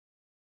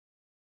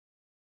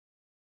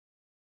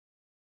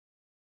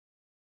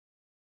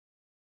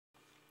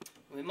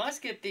We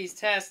must get these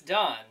tests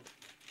done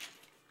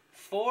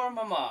before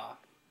Mama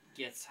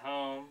gets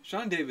home.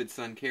 Sean David's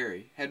son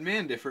Carrie had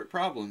man-different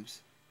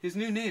problems. His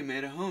new name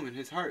made a home in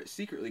his heart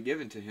secretly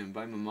given to him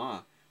by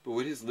Mama. But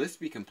would his list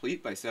be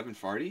complete by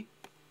 7:40?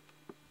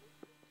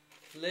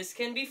 List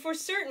can be for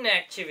certain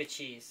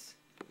activities.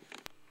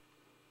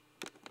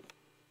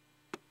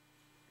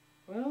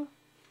 Well,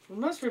 we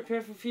must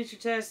prepare for future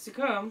tasks to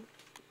come.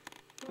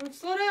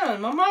 Slow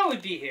down, Mama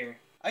would be here.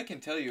 I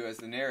can tell you as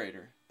the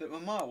narrator that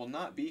Mama will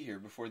not be here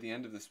before the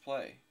end of this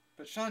play.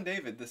 But Sean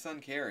David, the son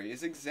Carrie,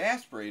 is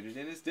exasperated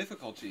in his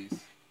difficulties.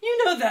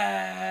 You know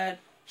that.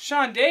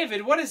 Sean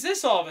David, what is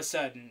this all of a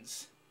sudden?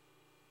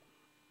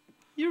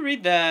 You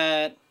read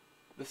that.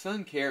 The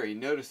son Carrie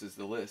notices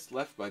the list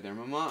left by their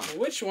Mama.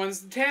 Which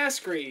one's the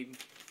task read?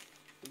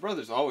 The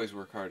brothers always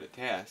work hard at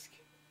task.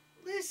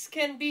 Lists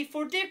can be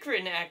for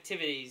different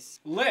activities.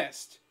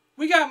 List.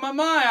 We got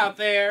Mama out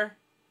there.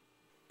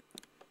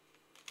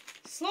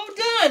 Slow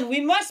down, we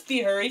must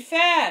be hurry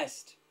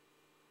fast.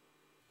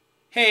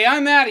 Hey,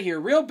 I'm out of here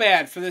real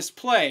bad for this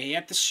play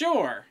at the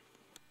shore.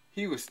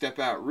 He will step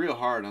out real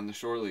hard on the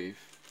shore leave.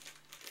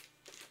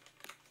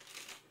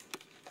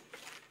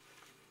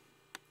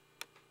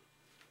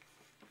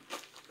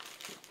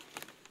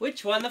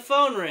 Which one the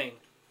phone ring?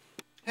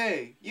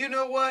 Hey, you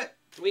know what?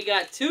 We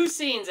got 2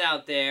 scenes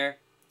out there.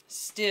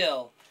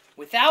 Still,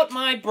 without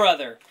my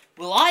brother,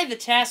 will I the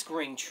task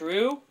ring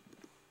true?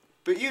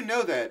 But you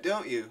know that,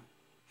 don't you?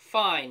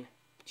 Fine.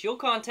 But you'll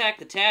contact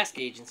the task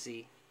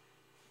agency.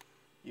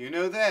 You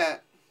know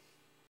that.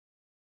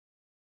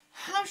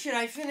 How should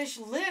I finish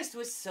list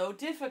with so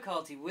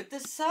difficulty with the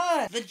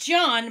sun? The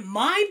John,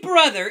 my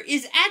brother,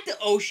 is at the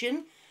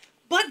ocean,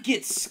 but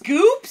gets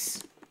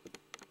scoops?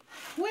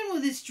 When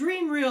will this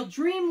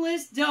dream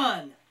list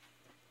done?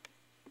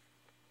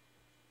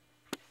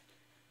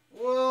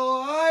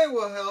 Well, I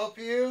will help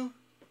you.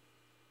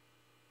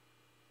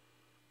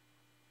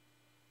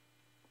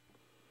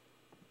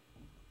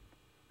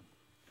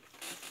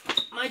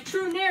 My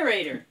true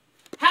narrator.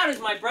 How does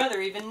my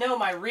brother even know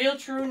my real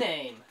true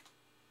name?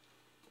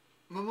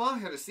 Mama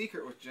had a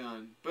secret with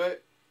John,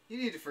 but you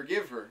need to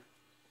forgive her.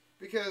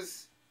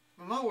 Because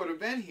Mama would have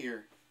been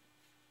here.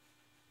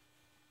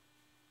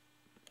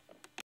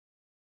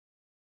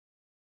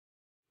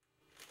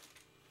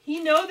 He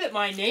know that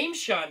my name's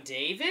Sean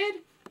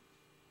David?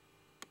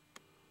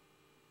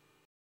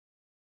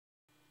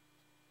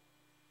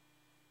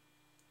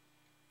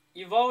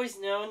 You've always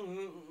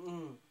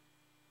known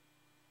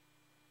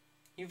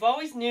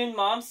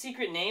Mom's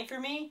secret name for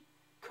me?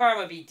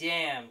 Karma be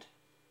damned.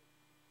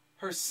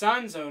 Her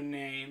son's own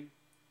name.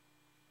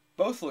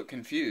 Both look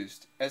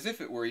confused, as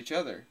if it were each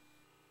other.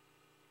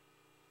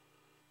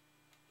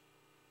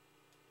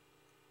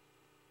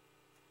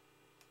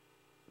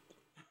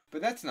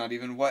 But that's not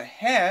even what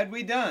had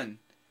we done.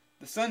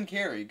 The son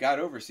Carrie got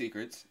over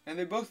secrets, and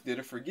they both did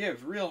a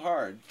forgive real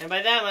hard. And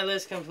by that, my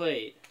list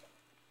complete.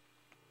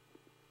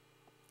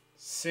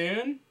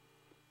 Soon?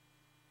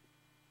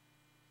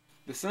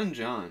 The son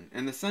John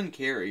and the son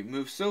Carrie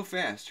moved so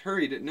fast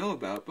Hurry didn't know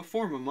about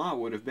before Mama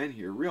would have been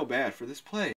here real bad for this play.